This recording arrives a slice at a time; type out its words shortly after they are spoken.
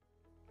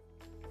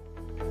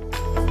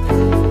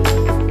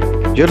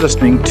You're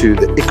listening to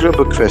the Iqra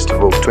Book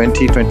Festival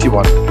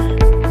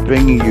 2021,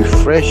 bringing you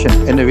fresh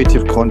and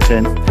innovative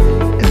content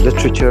in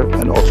literature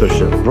and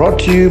authorship. Brought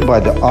to you by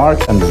the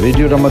Art and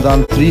Radio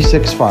Ramadan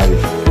 365.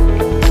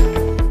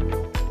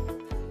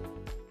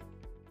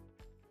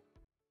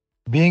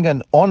 Being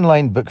an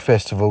online book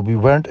festival, we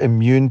weren't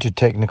immune to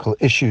technical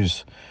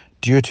issues.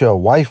 Due to a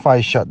Wi-Fi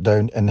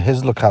shutdown in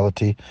his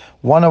locality,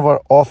 one of our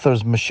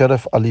authors,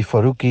 Musharraf Ali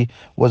Faruqi,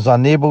 was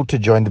unable to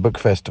join the book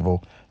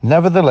festival.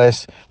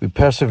 Nevertheless, we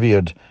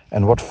persevered,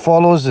 and what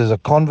follows is a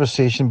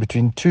conversation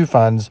between two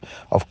fans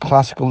of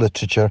classical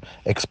literature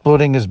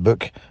exploring his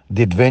book,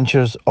 The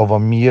Adventures of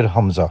Amir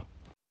Hamza.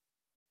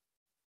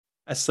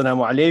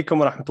 Assalamu alaikum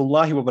wa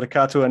rahmatullahi wa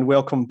barakatuh, and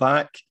welcome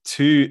back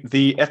to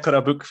the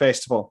Iqra Book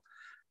Festival.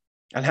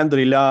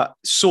 Alhamdulillah,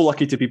 so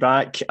lucky to be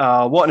back.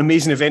 What an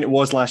amazing event it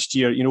was last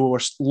year. You know, we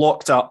were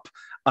locked up,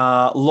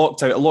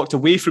 locked out, locked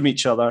away from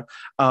each other.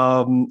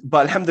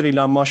 But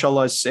alhamdulillah,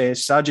 mashallah, as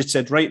Sajid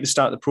said right at the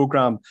start of the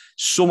program,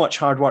 so much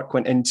hard work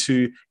went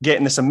into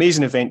getting this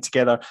amazing event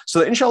together so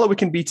that inshallah we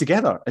can be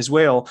together as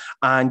well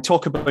and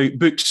talk about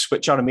books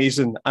which are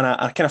amazing. And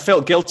I kind of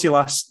felt guilty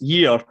last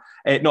year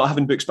not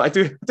having books, but I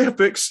do have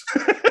books.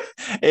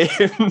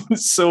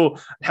 So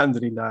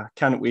alhamdulillah,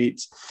 can't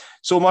wait.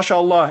 So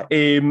mashallah,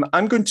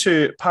 I'm going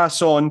to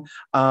pass on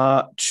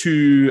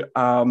to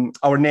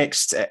our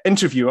next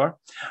interviewer,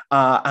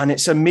 and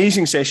it's an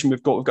amazing session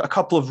we've got. We've got a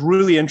couple of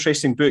really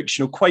interesting books,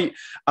 you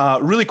know,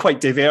 really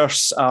quite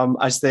diverse,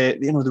 as the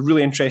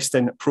really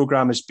interesting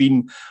program has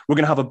been. We're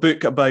going to have a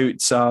book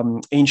about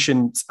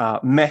ancient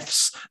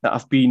myths that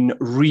have been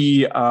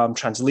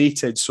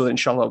translated, so that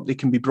inshallah they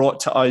can be brought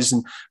to us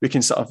and we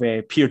can sort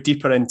of peer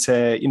deeper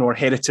into our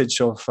heritage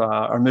of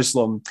our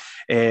Muslim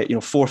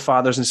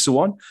forefathers and so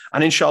on.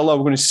 And inshallah,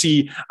 we're going to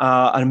see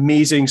an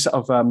amazing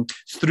sort of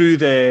through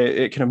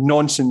the kind of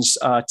nonsense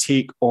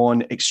take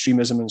on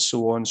extremism and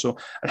so on. So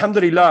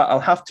alhamdulillah, I'll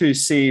have to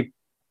say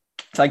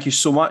thank you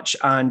so much,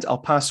 and I'll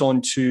pass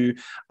on to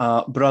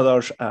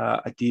brother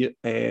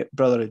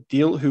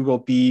Adil, who will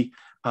be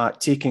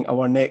taking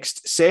our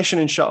next session,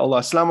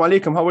 inshallah. Assalamu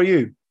alaikum, how are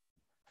you?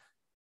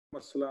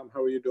 Assalam,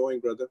 how are you doing,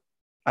 brother?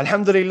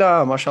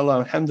 Alhamdulillah, mashallah,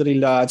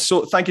 alhamdulillah.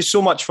 So thank you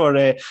so much for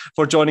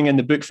joining in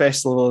the book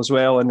festival as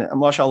well. And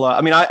mashallah,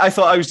 I mean, I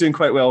thought I was doing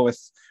quite well with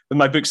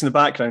my books in the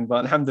background,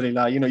 but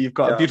alhamdulillah, you've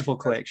got a beautiful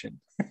collection.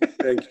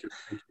 Thank you.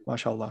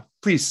 Mashallah.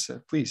 Please.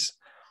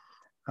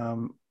 I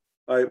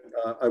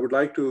would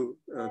like to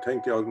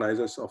thank the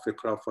organizers of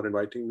Iqra for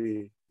inviting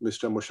me.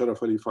 Mr.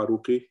 Musharraf Ali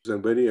Faruqi is a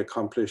very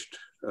accomplished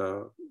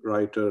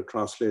writer,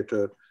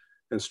 translator,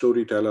 and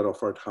storyteller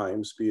of our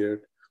times period.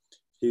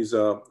 He's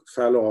a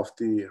fellow of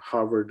the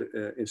Harvard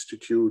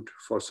Institute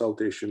for South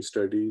Asian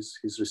Studies.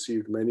 He's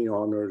received many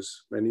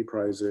honors, many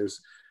prizes,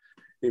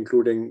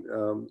 including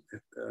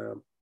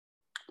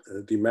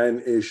the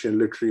Man Asian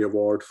Literary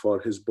Award for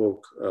his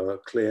book,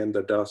 Clay and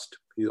the Dust.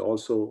 He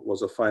also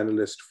was a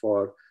finalist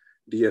for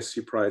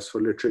DSC Prize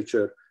for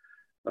Literature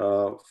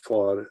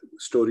for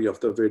Story of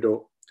the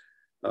Widow.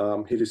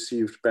 He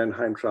received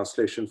Benheim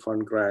Translation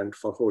Fund grant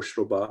for Hosh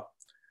Ruba.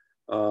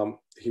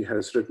 He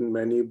has written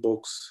many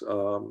books,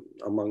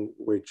 among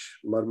which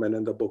Merman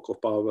and the Book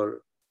of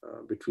Power,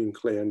 Between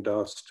Clay and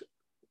Dust,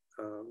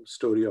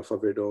 Story of a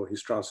Widow.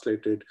 He's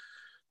translated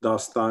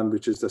Dastan,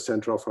 which is the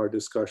center of our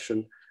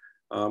discussion.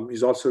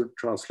 He's also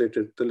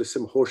translated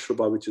Talissim Hosh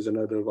Ruba, which is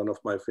another one of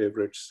my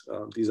favorites.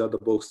 These are the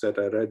books that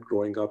I read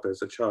growing up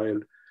as a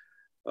child.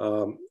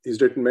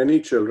 He's written many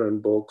children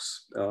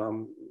books.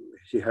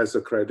 He has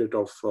the credit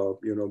of,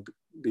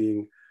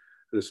 being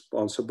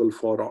responsible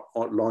for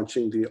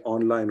launching the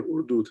online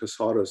Urdu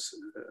thesaurus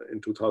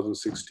in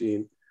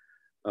 2016.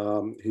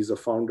 He's a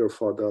founder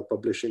for the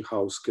publishing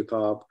house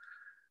Kitab.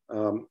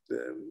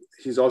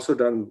 He's also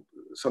done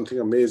something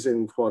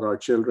amazing for our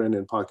children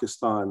in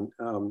Pakistan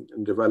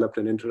and developed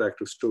an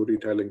interactive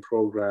storytelling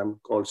program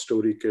called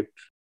Story Kit.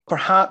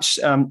 Perhaps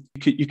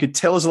you could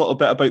tell us a little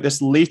bit about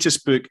this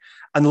latest book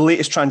and the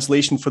latest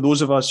translation for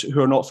those of us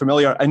who are not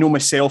familiar. I know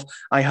myself,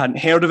 I hadn't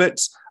heard of it.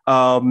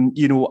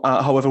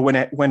 However,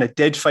 when I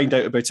did find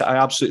out about it, I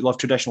absolutely love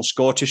traditional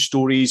Scottish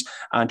stories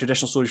and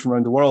traditional stories from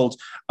around the world.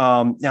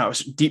 I was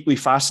deeply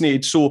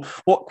fascinated. So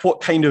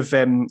what kind of,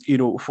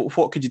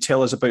 what could you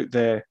tell us about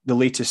the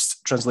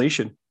latest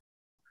translation?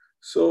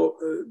 So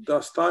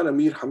Dastan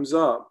Amir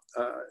Hamza,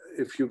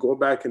 if you go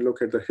back and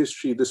look at the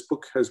history, this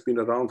book has been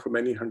around for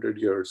many hundred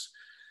years.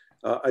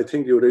 I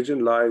think the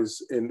origin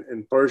lies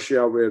in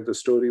Persia, where the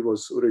story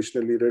was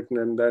originally written,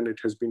 and then it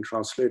has been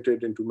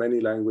translated into many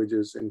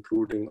languages,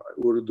 including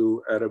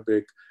Urdu,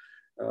 Arabic,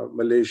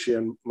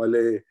 Malaysian,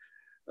 Malay,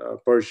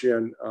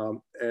 Persian,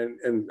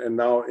 and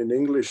now in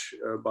English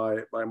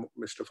by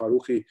Mr.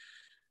 Faruqi.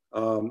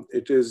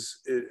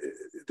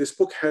 This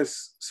book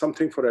has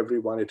something for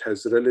everyone. It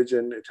has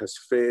religion, it has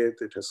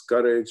faith, it has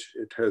courage,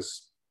 it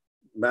has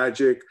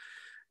magic.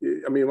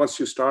 I mean, once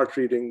you start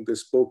reading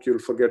this book, you'll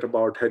forget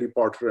about Harry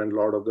Potter and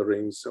Lord of the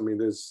Rings. I mean,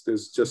 there's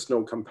just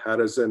no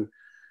comparison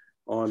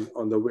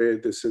on the way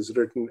this is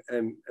written.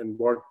 And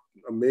what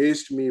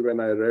amazed me when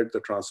I read the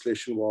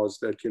translation was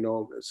that,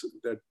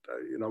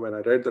 when I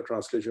read the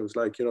translation, it was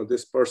like,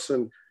 this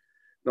person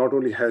not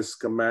only has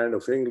command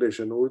of English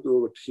and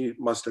Urdu, but he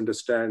must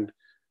understand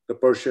the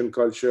Persian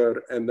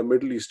culture and the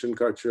Middle Eastern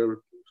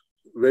culture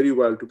very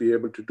well to be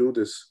able to do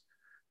this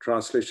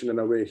translation in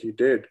a way he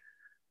did.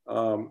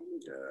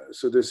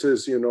 So this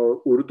is,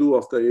 Urdu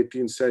of the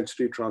 18th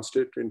century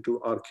translated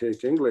into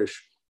archaic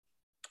English.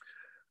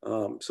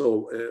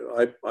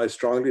 I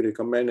strongly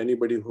recommend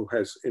anybody who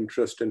has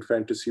interest in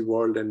fantasy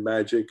world and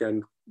magic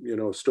and,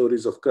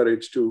 stories of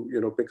courage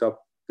to,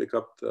 pick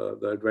up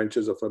the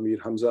adventures of Amir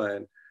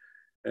Hamza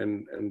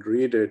and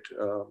read it.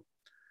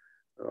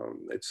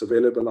 It's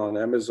available on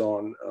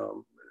Amazon.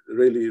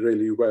 Really,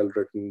 really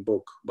well-written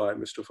book by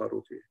Mr.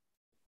 Farooqi.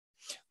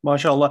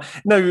 MashaAllah.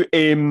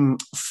 Now,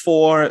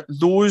 for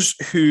those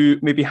who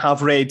maybe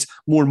have read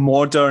more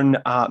modern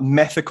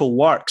mythical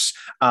works,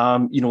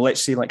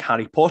 let's say like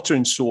Harry Potter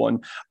and so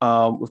on,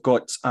 we've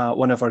got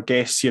one of our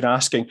guests here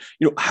asking,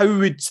 how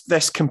would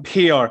this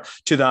compare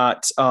to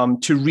that?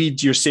 To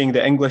read, you're saying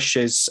the English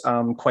is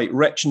quite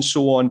rich and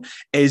so on.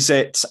 Is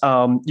it,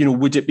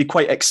 would it be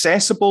quite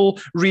accessible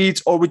read,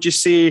 or would you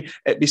say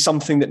it'd be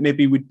something that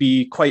maybe would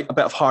be quite a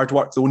bit of hard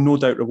work, though no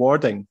doubt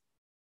rewarding?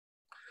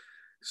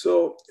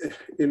 So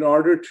in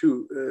order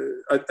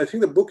to, I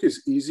think the book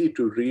is easy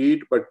to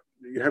read, but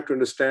you have to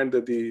understand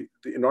that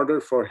in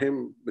order for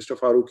him, Mr.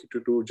 Farooqi,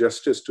 to do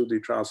justice to the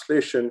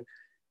translation,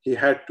 he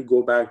had to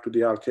go back to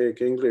the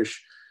archaic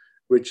English,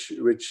 which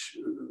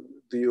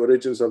the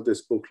origins of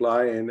this book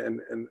lie in.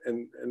 And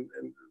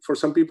for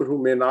some people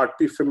who may not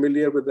be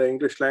familiar with the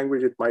English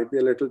language, it might be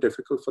a little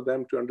difficult for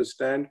them to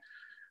understand.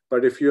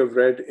 But if you have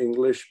read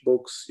English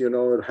books,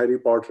 Harry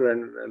Potter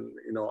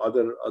and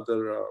other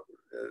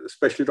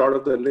especially Lord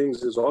of the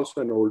Rings is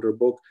also an older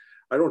book,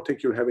 I don't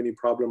think you'll have any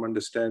problem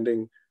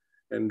understanding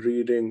and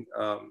reading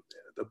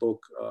the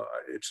book.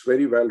 It's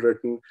very well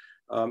written.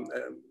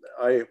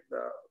 I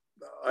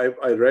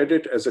read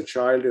it as a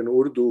child in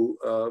Urdu,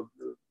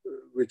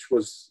 which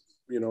was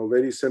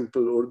very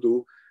simple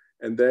Urdu,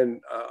 and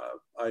then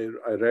I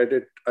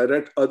read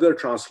other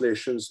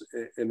translations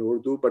in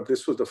Urdu, but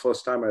this was the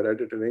first time I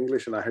read it in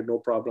English, and I had no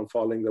problem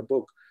following the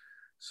book.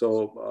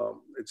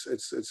 So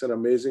it's an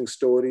amazing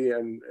story,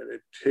 and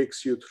it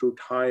takes you through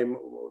time,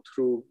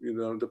 through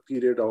the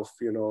period of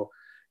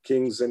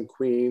kings and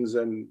queens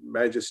and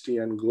majesty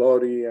and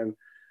glory and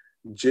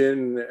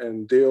jinn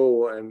and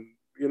deo, and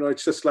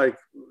it's just like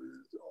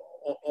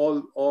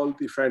all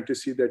the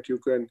fantasy that you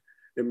can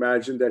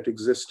imagine that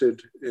existed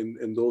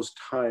in those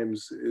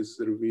times is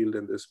revealed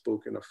in this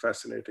book in a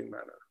fascinating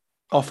manner.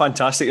 Oh,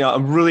 fantastic.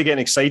 I'm really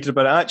getting excited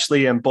about it. I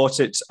actually bought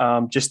it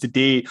just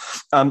today.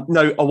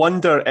 Now, I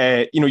wonder,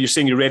 you're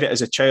saying you read it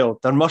as a child.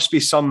 There must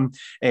be some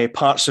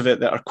parts of it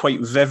that are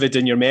quite vivid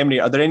in your memory.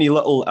 Are there any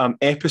little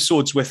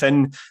episodes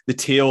within the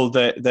tale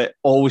that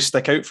always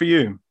stick out for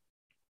you?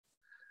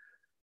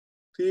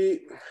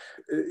 The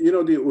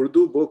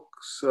Urdu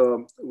books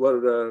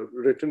were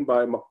written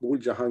by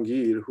Maqbool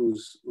Jahangir,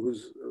 who's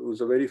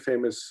a very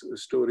famous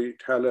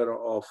storyteller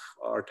of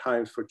our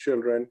times for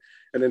children.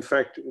 And in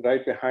fact,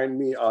 right behind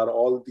me are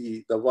all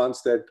the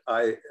ones that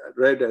I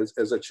read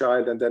as a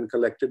child and then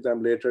collected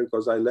them later,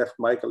 because I left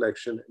my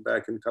collection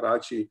back in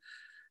Karachi,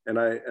 and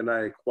I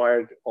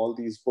acquired all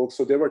these books.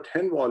 So there were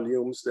 10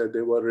 volumes that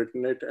they were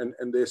written in,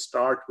 and they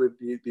start with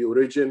the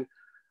origin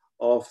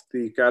of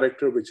the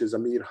character, which is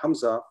Amir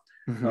Hamza.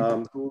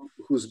 Mm-hmm.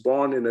 Who's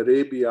born in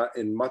Arabia,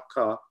 in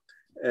Makkah,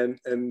 and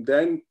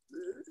then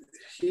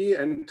he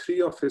and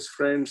 3 of his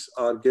friends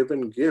are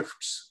given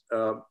gifts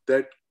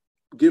that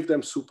give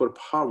them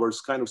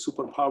superpowers, kind of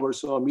superpowers.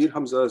 So Amir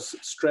Hamza's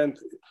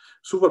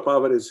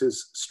superpower is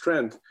his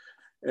strength,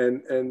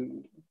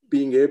 and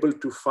being able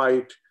to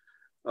fight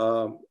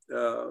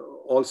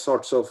all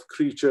sorts of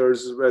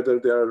creatures, whether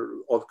they're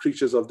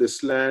creatures of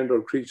this land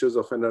or creatures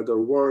of another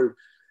world.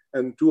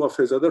 And 2 of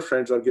his other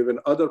friends are given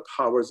other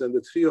powers, and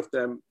the 3 of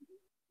them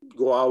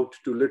go out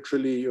to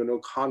literally,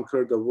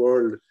 conquer the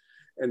world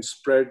and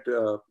spread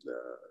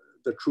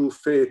the true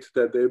faith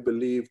that they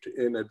believed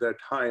in at that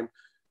time.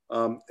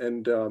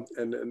 And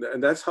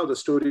that's how the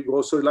story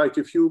goes. So, like,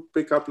 if you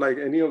pick up like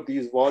any of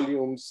these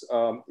volumes,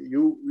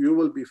 you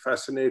will be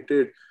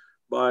fascinated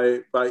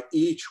by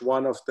each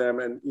one of them.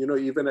 And,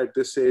 even at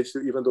this age,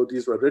 even though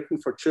these were written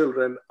for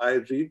children, I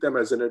read them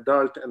as an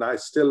adult, and I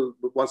still,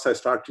 once I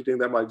start reading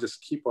them, I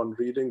just keep on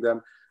reading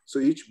them. So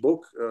each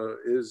book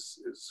is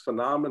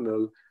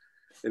phenomenal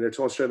in its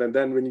own strength. And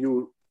then when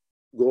you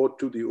go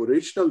to the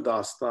original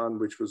Dastan,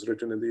 which was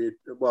written in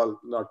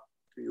not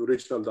the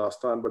original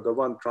Dastan, but the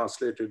one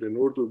translated in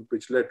Urdu,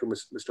 which led to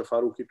Mr.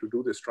 Farooqi to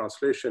do this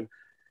translation,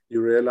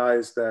 you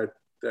realize that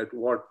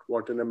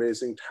what an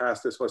amazing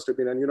task this must have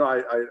been. And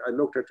I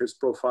looked at his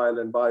profile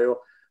and bio.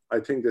 I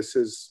think this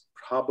is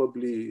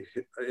probably,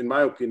 in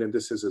my opinion,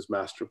 this is his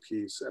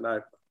masterpiece. And I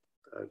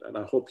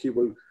hope he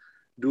will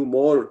do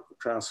more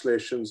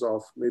translations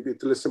of maybe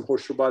Tilissim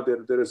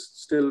Hoshruba. There is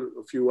still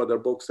a few other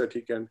books that he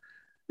can,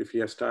 if he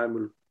has time,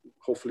 will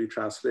hopefully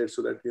translate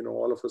so that,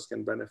 all of us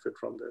can benefit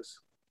from this.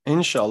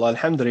 Inshallah,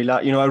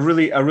 alhamdulillah. I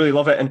really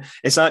love it. And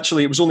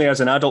it was only as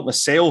an adult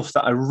myself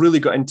that I really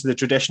got into the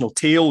traditional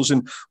tales.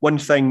 And one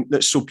thing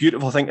that's so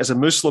beautiful, I think, as a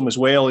Muslim as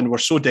well, and we're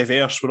so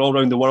diverse, we're all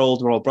around the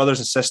world, we're all brothers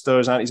and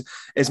sisters, aunties,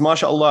 is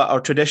mashallah, our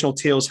traditional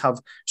tales have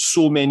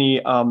so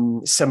many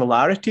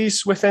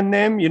similarities within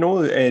them,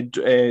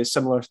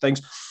 similar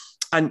things.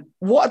 And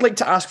what I'd like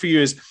to ask for you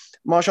is,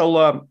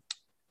 mashallah,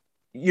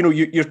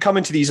 you're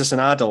coming to these as an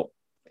adult,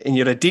 and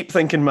you're a deep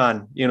thinking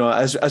man,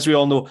 as we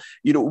all know,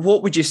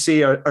 what would you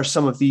say are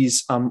some of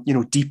these,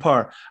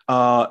 deeper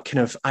kind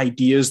of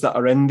ideas that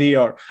are in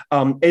there?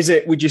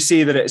 Would you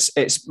say that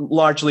it's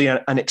largely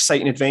an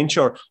exciting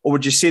adventure, or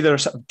would you say there are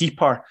sort of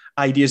deeper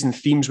ideas and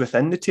themes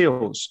within the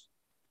tales?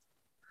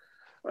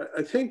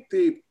 I think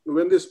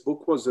when this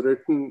book was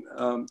written,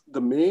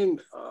 the main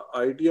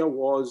idea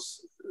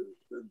was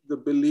the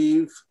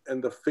belief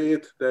and the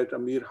faith that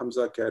Amir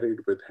Hamza carried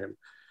with him.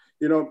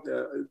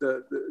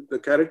 The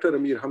character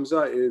Amir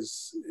Hamza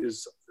is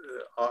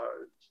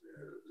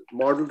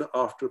modeled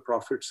after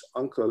Prophet's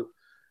uncle,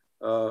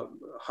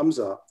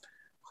 Hamza,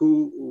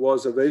 who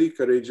was a very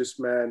courageous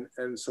man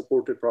and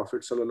supported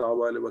Prophet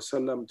Sallallahu Alaihi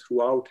Wasallam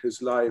throughout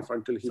his life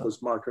until he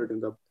was martyred in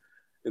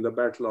the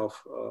Battle of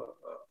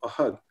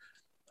Ahad.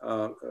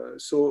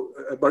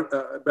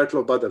 Battle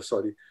of Badr,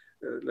 sorry.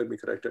 Let me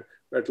correct it.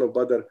 Battle of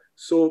Badr.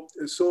 So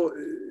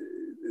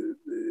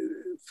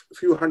a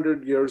few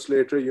hundred years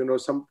later,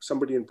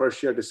 somebody in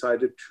Persia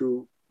decided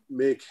to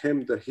make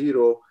him the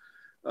hero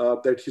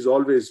that he's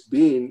always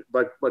been,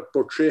 but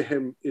portray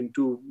him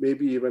into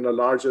maybe even a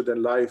larger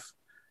than life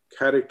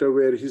character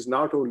where he's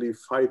not only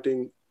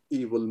fighting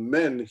evil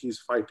men, he's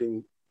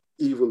fighting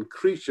evil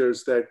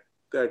creatures that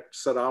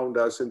surround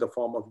us in the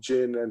form of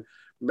jinn and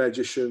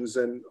magicians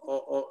and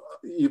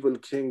evil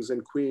kings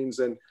and queens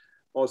and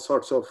all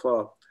sorts of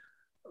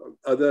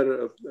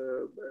other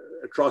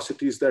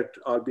atrocities that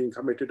are being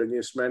committed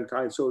against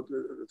mankind. So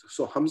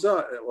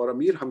Hamza or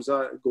Amir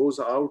Hamza goes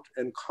out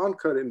and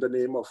conquer in the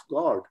name of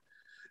God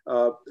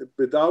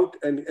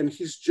and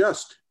he's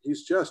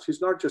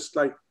not just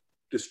like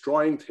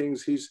destroying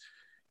things.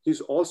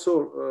 He's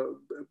also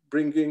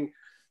bringing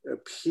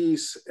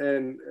peace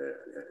and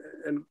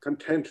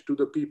content to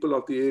the people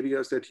of the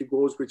areas that he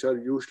goes, which are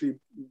usually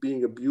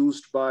being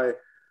abused by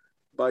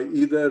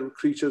either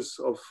creatures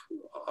of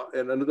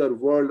another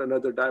world,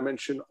 another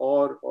dimension,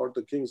 or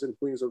the kings and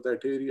queens of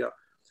that area.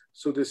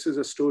 So this is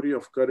a story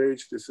of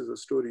courage. This is a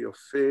story of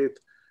faith,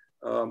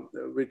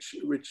 which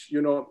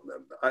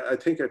I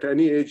think at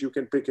any age you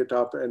can pick it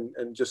up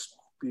and just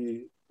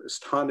be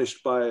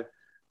astonished by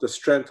the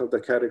strength of the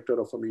character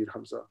of Amir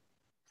Hamza.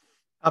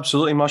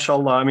 Absolutely,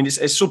 mashallah. I mean,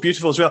 it's so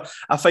beautiful as well.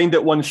 I find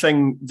that one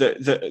thing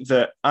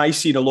that I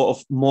see in a lot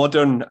of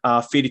modern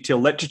fairy tale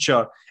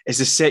literature is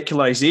the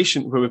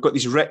secularization, where we've got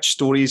these rich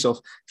stories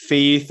of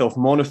faith, of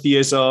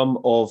monotheism,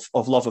 of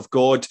love of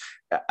God.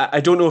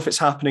 I don't know if it's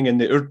happening in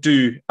the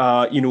Urdu,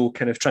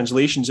 kind of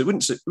translations. It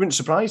wouldn't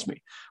surprise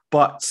me.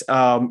 But,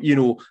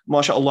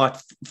 mashallah,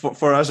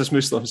 for us as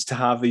Muslims to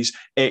have these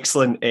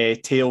excellent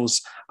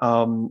tales,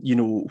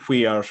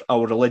 where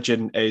our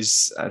religion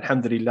is,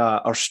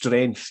 alhamdulillah, our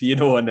strength,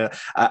 and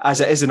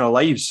as it is in our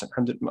lives,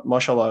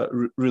 mashallah,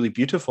 really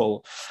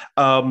beautiful.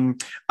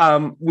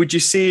 Would you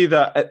say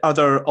that are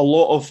there a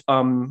lot of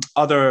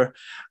other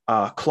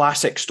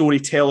classic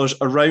storytellers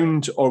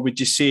around, or would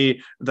you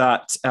say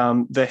that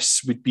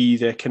this would be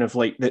the kind of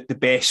like the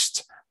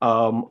best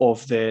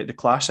of the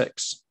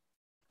classics?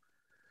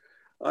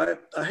 I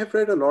have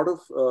read a lot of,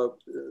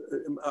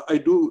 I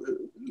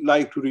do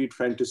like to read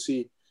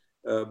fantasy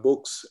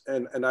books,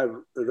 and I've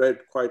read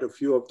quite a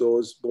few of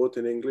those, both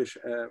in English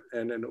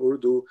and in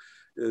Urdu.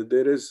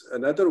 There is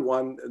another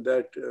one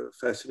that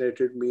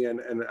fascinated me,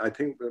 and I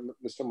think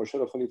Mr.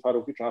 Musharraf Ali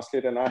Farooqi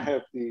translated, and I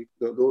have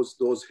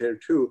those here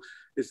too.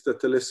 It's the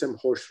Talissim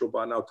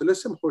Hoshruba. Now,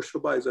 Talissim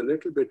Hoshruba is a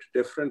little bit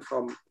different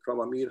from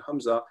Amir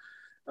Hamza.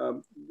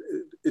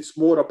 It's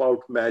more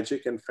about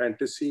magic and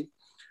fantasy.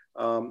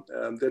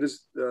 There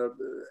is,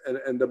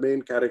 and the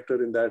main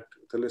character in that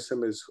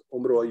Talissim is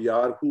Umro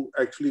Ayyar, who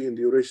actually in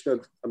the original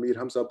Amir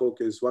Hamza book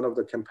is one of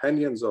the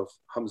companions of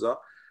Hamza,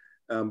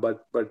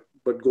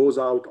 but goes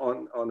out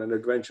on an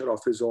adventure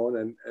of his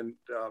own, and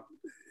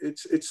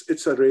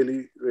it's a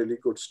really, really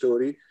good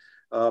story.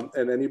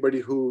 And anybody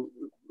who,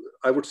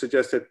 I would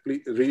suggest that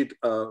please read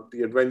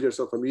The Adventures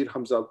of Amir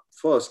Hamza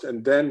first,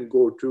 and then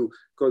go to,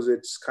 because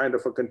it's kind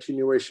of a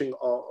continuation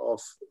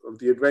of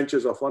the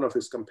adventures of one of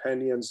his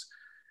companions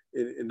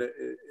in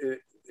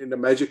the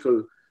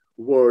magical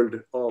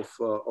world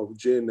of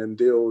jinn and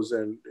deos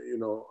and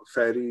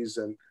fairies,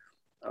 and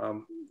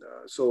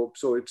so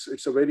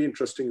it's a very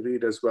interesting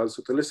read as well.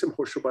 So Talissim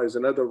Hoshruba is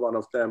another one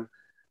of them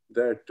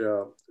that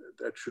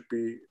should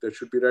be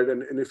read.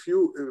 And if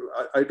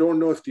I don't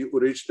know if the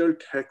original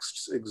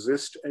texts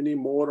exist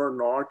anymore or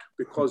not,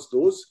 because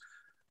those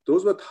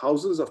were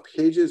thousands of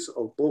pages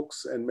of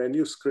books and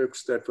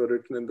manuscripts that were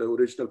written in the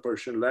original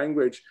Persian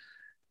language,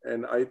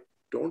 and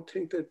don't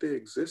think that they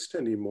exist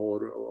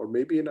anymore, or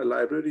maybe in a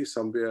library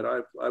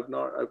somewhere.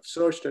 I've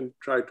searched and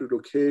tried to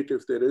locate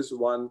if there is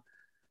one,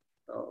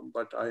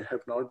 but I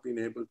have not been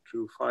able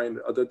to find,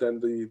 other than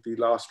the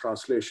last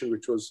translation,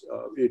 which was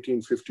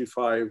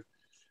 1855,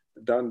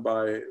 done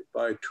by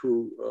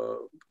two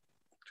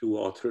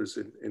authors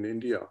in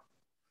India.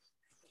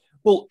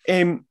 Well,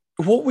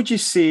 what would you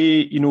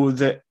say,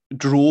 that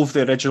drove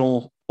the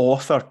original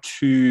author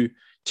to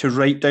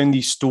write down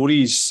these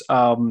stories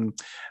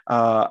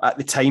at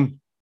the time?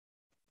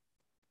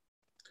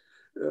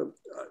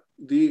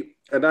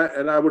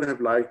 I would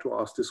have liked to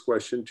ask this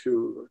question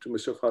to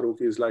Mr.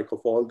 Farooqi, is like, of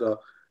all the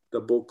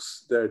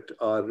books that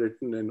are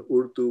written in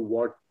Urdu,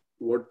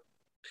 what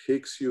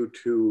takes you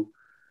to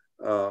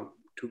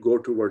go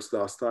towards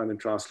Dastan and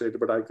translate it?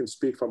 But I can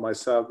speak for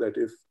myself that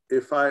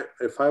if I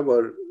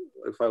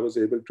was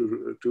able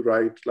to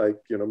write like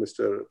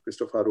Mr.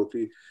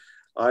 Farooqi,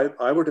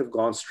 I would have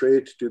gone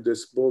straight to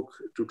this book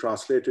to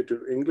translate it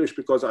to English,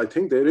 because I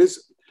think there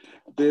is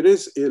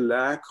a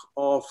lack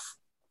of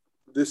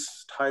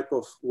this type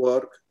of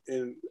work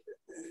in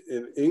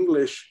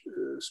English,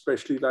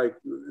 especially like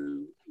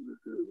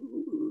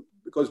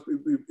because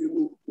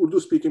Urdu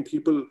speaking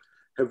people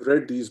have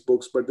read these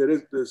books, but there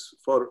is this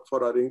for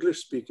our English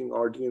speaking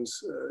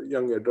audience,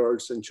 young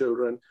adults and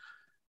children,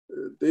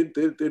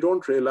 they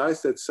don't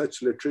realize that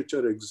such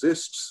literature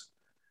exists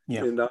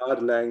in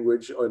our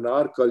language or in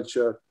our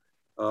culture,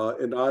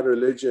 in our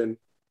religion.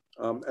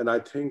 And I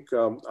think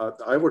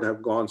I would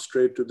have gone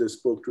straight to this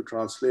book to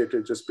translate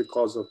it, just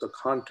because of the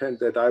content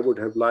that I would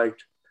have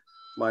liked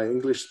my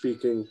English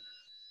speaking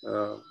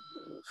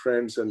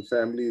friends and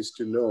families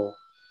to know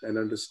and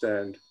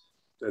understand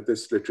that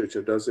this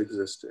literature does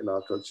exist in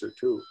our culture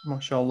too.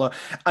 MashaAllah.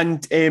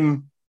 And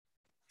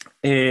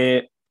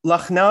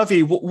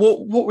Lakhnavi,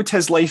 what would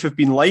his life have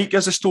been like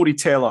as a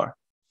storyteller?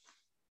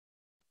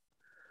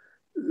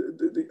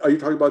 Are you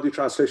talking about the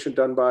translation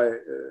done by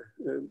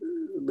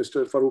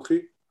Mr.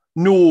 Farooqi?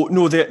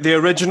 No, the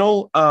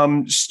original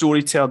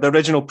storyteller, the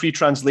original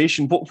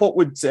pre-translation. What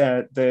would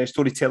the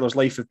storyteller's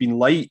life have been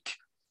like?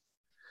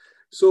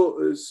 So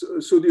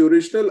the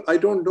original, I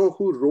don't know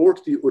who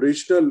wrote the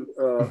original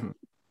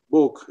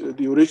book,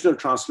 the original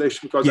translation,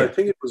 because I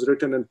think it was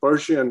written in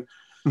Persian.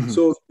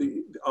 So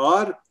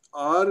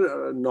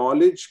our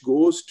knowledge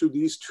goes to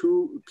these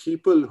two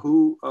people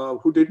who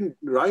didn't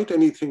write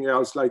anything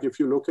else. Like if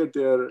you look at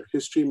their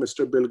history,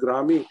 Mr.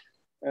 Bilgrami,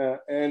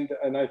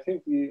 and I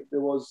think there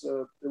were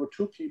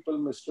two people,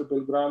 Mr.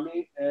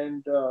 Bilgrami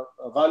and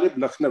Ghalib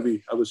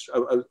Lakhnavi. I was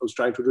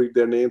trying to read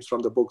their names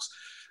from the books.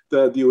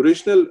 The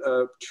original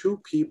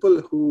two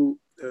people who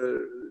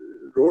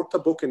wrote the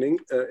book in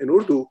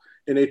Urdu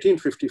in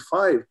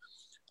 1855.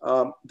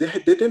 They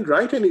didn't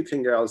write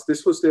anything else.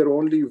 This was their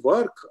only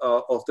work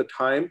of the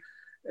time,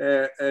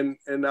 and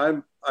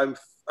I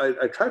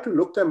tried to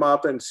look them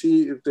up and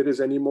see if there is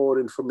any more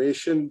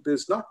information.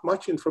 There's not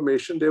much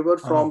information. They were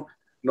from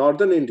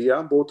northern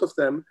India, both of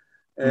them,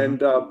 and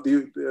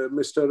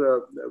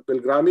Mr.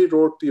 Bilgrami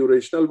wrote the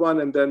original one,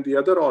 and then the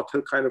other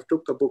author kind of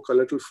took the book a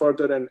little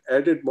further and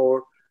added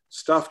more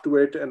stuff to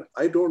it. And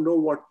I don't know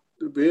where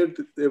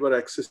they were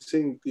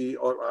accessing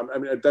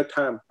at that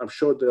time, I'm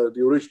sure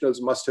the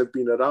originals must have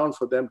been around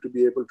for them to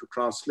be able to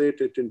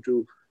translate it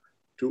into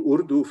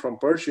Urdu from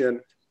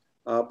Persian.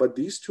 But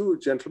these two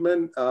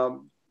gentlemen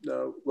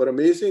were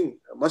amazing,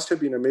 must have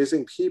been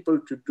amazing people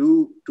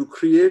to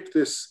create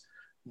this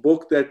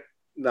book that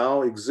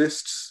now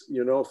exists,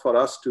 for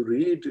us to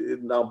read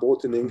now,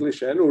 both in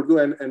English and Urdu.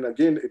 And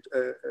again,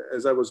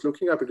 as I was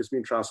looking up, it has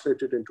been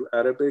translated into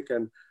Arabic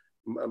and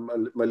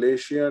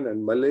Malaysian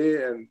and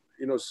Malay, and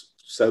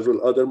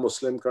several other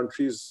Muslim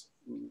countries.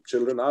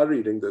 Children are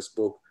reading this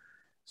book,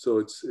 so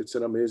it's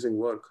an amazing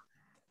work.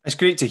 It's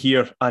great to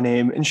hear, and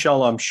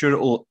inshallah, I'm sure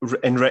it'll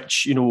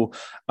enrich,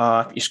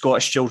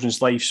 Scottish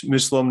children's lives,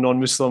 Muslim,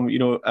 non-Muslim,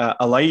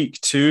 alike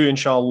too,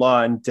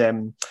 inshallah.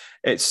 And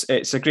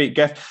it's a great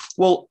gift.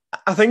 Well,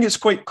 I think it's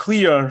quite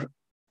clear,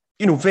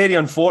 very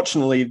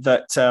unfortunately,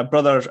 that his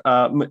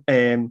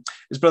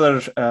brother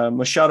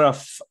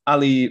Musharraf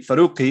Ali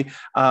Farooqi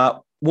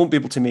won't be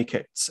able to make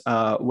it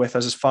with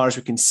us as far as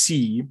we can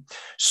see.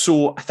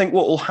 So I think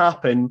what will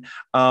happen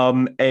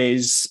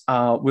is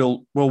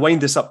we'll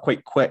wind this up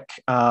quite quick.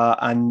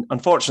 And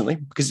unfortunately,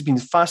 because it's been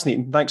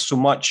fascinating, thanks so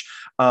much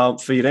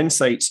for your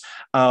insights.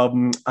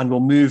 And we'll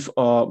move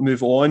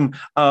on.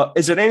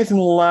 Is there anything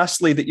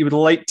lastly that you would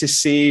like to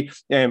say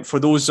for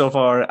those of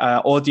our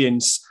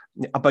audience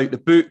about the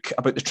book,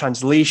 about the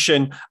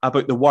translation,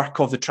 about the work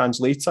of the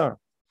translator?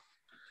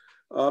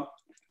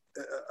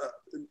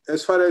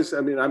 As far as,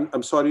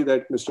 I'm sorry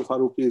that Mr.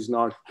 Farooqi is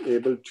not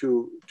able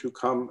to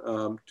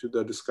come to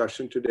the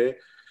discussion today.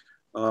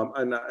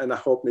 And I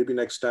hope maybe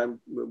next time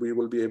we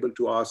will be able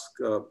to ask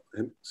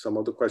him some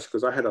of the questions,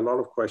 because I had a lot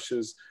of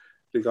questions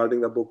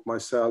regarding the book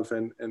myself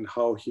and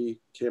how he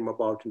came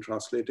about in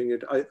translating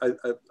it.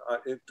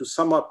 To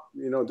sum up,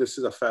 this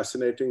is a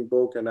fascinating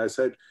book. And I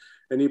said,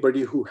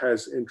 anybody who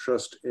has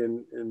interest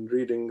in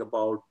reading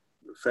about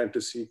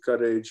fantasy,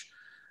 courage,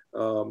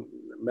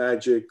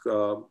 magic,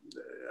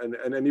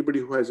 and anybody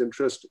who has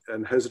interest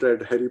and has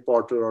read Harry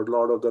Potter or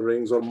Lord of the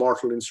Rings or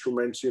Mortal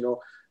Instruments,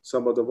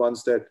 some of the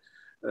ones that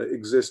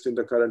exist in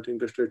the current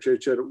English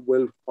literature,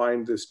 will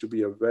find this to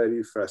be a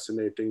very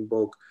fascinating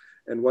book.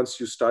 And once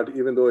you start,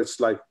 even though it's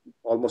like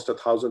almost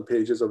 1,000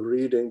 pages of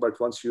reading, but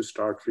once you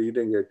start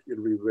reading it,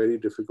 it'll be very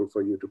difficult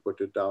for you to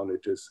put it down.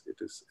 It is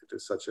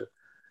such a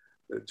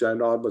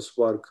ginormous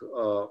work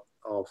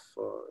of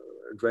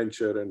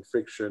adventure and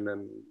fiction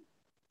and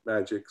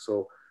magic.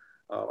 So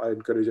I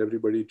encourage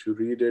everybody to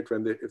read it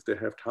if they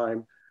have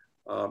time.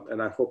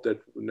 And I hope that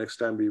next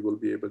time we will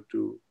be able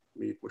to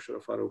meet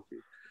Musharraf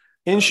Faruqi.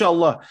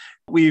 Inshallah.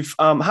 We've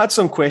had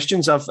some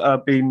questions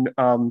I've been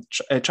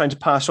trying to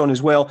pass on as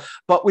well,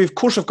 but we've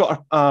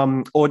got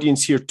our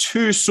audience here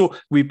too. So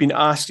we've been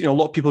asked, a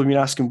lot of people have been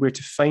asking where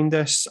to find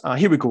this.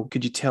 Here we go.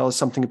 Could you tell us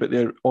something about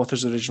the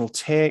author's original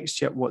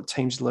text? What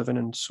times they live in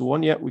and so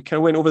on? We kind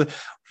of went over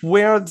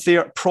were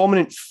there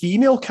prominent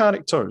female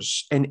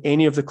characters in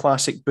any of the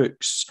classic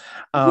books?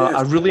 Yes.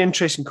 A really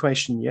interesting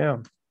question. Yeah.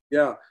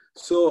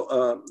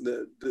 So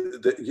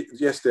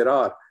yes, there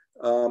are.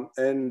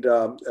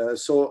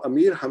 So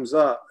Amir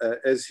Hamza,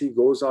 as he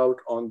goes out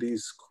on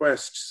these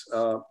quests,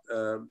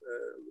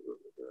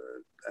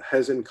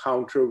 has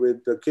encounter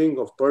with the king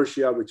of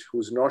Persia,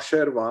 who's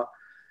Noshirwan,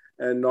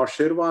 and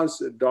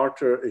Noshirwan's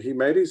daughter. He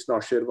marries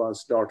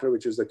Noshirwan's daughter,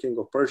 which is the king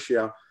of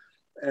Persia,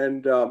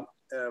 and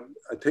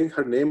I think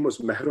her name was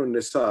Mehrun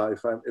Nisa.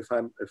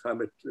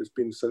 It's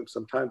been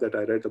some time that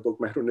I read the book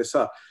Mehrun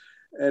Nisa.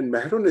 And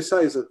Mehrun Nisa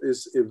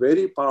is a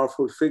very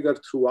powerful figure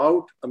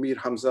throughout Amir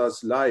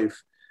Hamza's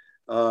life.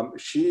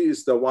 She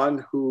is the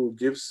one who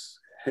gives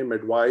him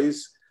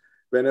advice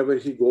whenever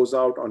he goes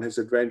out on his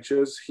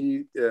adventures.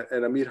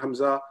 And Amir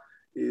Hamza,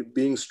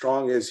 being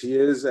strong as he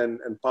is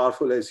and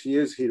powerful as he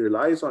is, he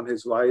relies on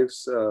his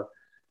wife's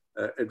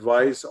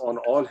advice on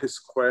all his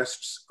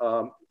quests.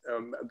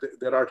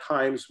 There are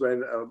times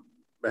when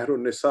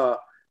Mehrun Nisa,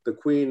 the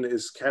queen,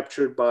 is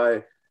captured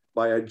by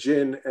a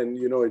jinn, and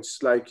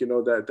it's like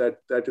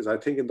that is, I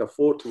think, in the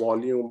 4th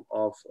volume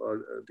of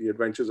the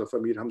Adventures of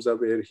Amir Hamza,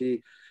 where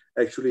he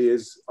actually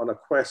is on a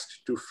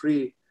quest to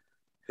free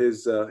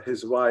his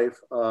wife,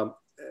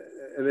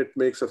 and it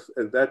makes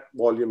that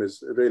volume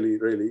is really,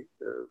 really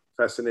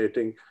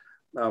fascinating.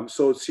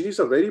 So she's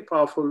a very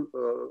powerful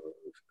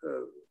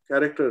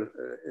character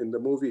in the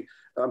movie.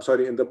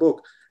 In the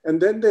book. And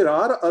then there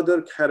are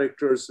other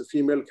characters,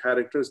 female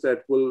characters,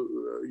 that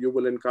you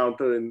will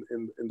encounter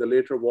in the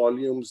later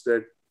volumes,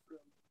 that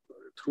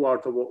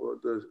throughout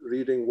the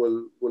reading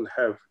will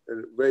have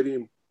a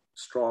very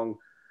strong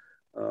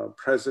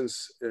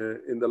presence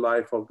in the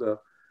life of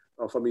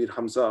Amir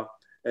Hamza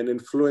and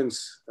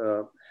influence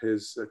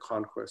his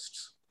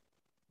conquests.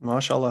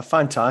 MashaAllah,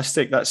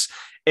 fantastic. That's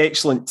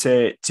excellent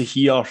to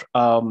hear.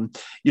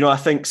 I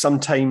think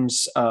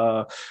sometimes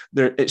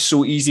it's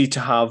so easy to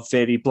have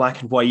very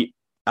black and white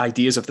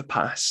ideas of the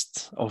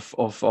past,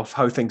 of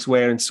how things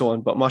were and so on.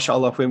 But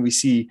mashallah, when we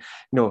see,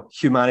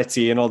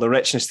 humanity and all the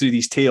richness through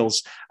these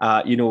tales,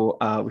 we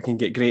can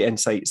get great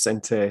insights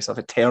into sort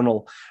of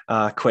eternal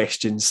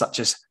questions such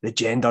as the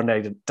gender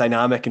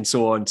dynamic and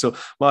so on. So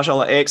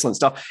mashallah, excellent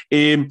stuff.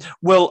 I've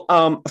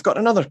got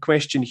another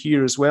question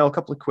here as well, a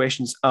couple of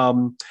questions.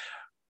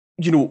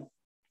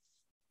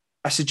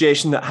 A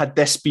suggestion that had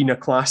this been a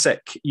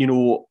classic,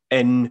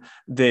 in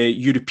the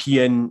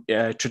European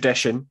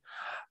tradition,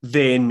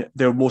 then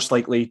they're most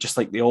likely, just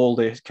like all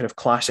the kind of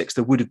classics,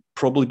 there would have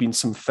probably been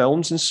some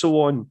films and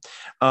so on.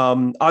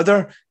 Are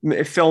there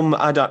film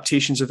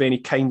adaptations of any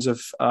kinds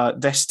of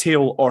this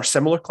tale or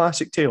similar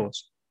classic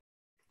tales?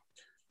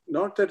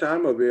 Not that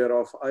I'm aware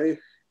of. I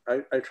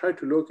try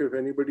to look if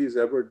anybody's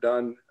ever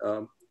done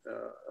a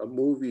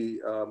movie.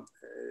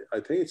 I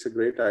think it's a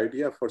great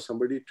idea for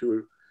somebody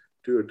to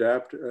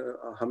adapt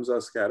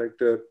Hamza's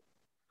character,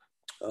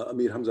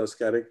 Amir Hamza's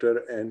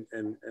character,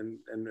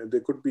 and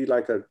there could be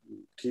like a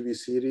TV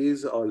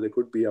series, or there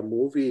could be a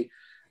movie,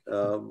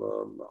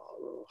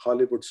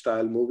 Hollywood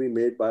style movie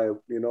made by,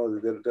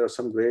 there are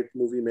some great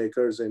movie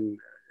makers in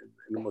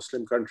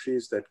Muslim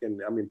countries that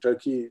can,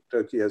 Turkey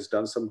has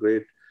done some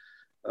great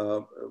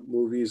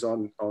movies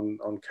on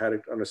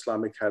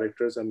Islamic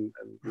characters, and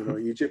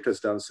Egypt has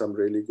done some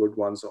really good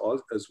ones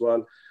as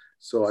well.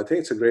 So I think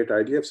it's a great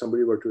idea. If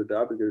somebody were to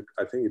adapt it,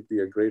 I think it'd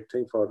be a great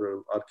thing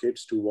for our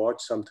kids to watch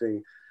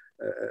something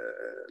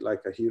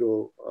like a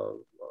hero,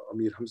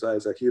 Amir Hamza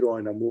as a hero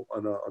on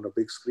a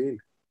big screen.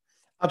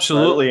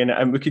 Absolutely,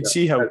 and we could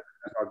see how has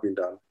not been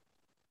done.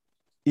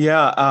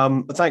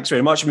 Yeah, thanks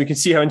very much. And we can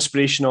see how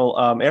inspirational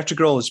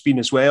Ertugrul has been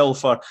as well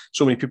for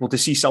so many people to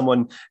see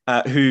someone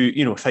who,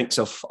 thinks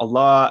of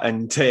Allah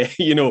and,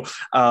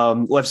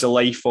 lives a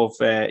life of,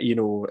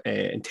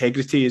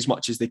 integrity as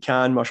much as they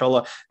can,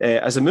 mashallah,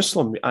 as a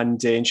Muslim.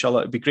 And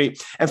inshallah, it'd be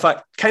great. In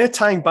fact, kind of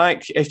tying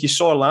back, if you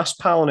saw our last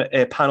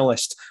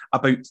panelist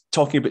about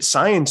talking about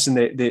science and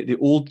the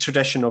old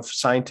tradition of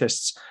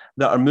scientists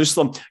that are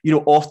Muslim,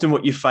 often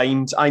what you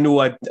find, I know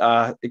I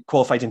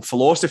qualified in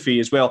philosophy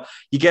as well,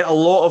 you get a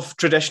lot of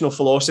traditional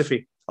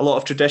philosophy a lot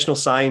of traditional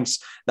science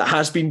that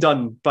has been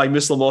done by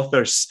Muslim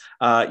authors,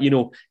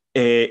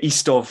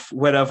 east of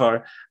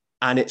wherever,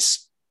 and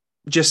it's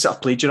just sort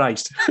of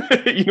plagiarized,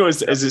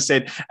 as it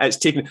said, it's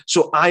taken.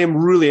 So I am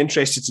really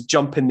interested to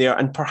jump in there,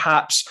 and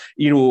perhaps,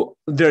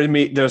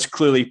 there's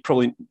clearly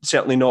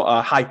certainly not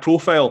a high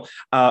profile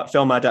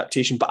film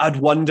adaptation, but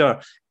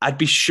I'd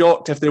be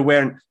shocked if there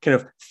weren't kind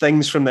of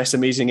things from this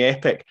amazing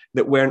epic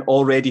that weren't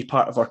already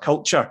part of our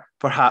culture,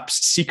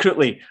 perhaps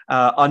secretly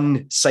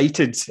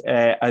uncited,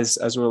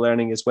 as we're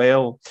learning as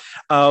well.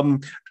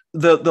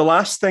 The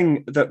last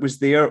thing that was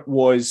there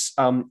was,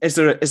 is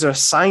there a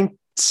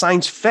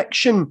science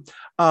fiction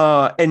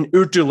in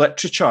Urdu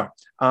literature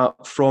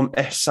from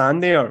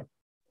Ihsan there?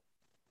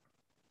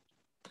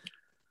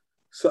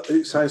 So,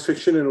 science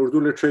fiction in Urdu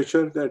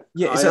literature is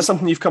that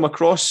something you've come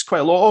across quite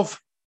a lot of?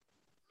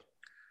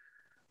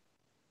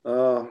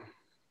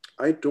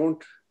 I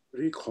don't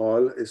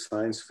recall a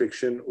science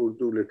fiction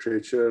Urdu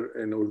literature.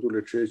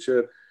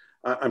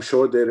 I'm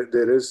sure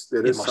there is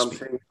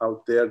something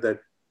out there that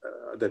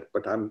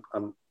but I'm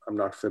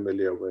not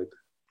familiar with.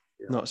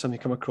 Yeah. Not something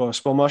to come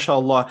across. Well,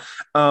 mashallah,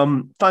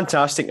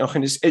 fantastic.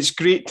 And it's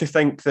great to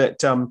think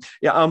that,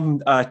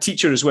 I'm a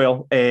teacher as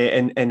well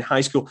in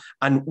high school.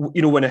 And,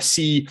 when I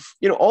see,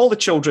 all the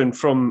children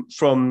from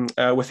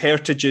with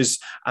heritages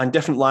and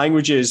different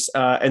languages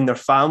in their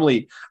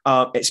family,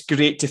 it's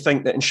great to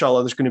think that,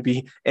 inshallah, there's going to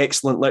be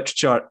excellent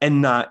literature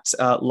in that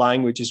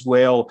language as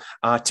well,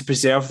 to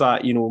preserve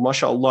that,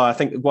 mashallah. I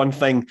think one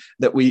thing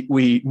that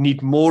we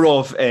need more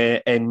of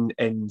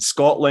in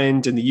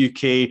Scotland, in the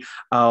UK,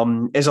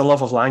 is a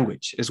love of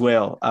language as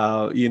well.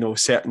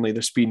 Certainly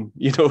there's been,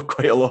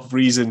 quite a lot of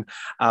reason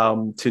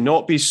to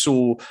not be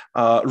so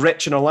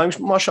rich in our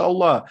language.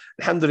 MashaAllah,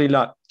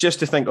 alhamdulillah, just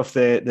to think of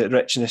the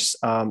richness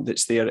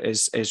that's there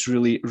is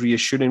really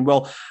reassuring.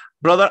 Well,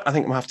 brother, I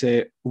think we'll have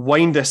to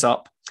wind this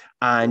up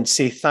and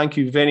say thank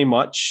you very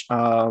much. May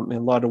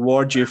Allah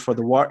reward you for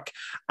the work.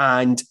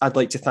 And I'd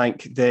like to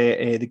thank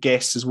the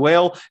guests as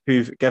well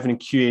who've given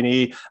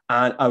Q&A.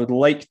 And I would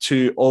like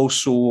to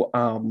also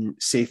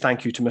say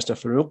thank you to Mr.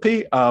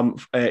 Faruqi,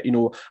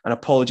 and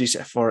apologies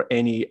for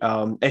any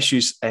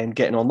issues in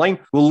getting online.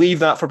 We'll leave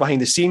that for behind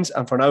the scenes.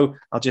 And for now,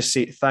 I'll just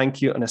say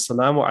thank you and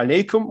assalamu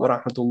alaikum wa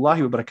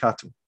rahmatullahi wa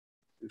barakatuh.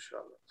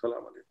 Inshallah.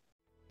 Salam alaikum.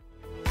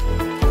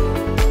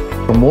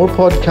 For more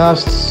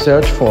podcasts,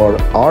 search for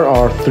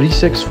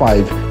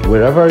RR365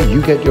 wherever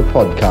you get your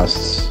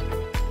podcasts.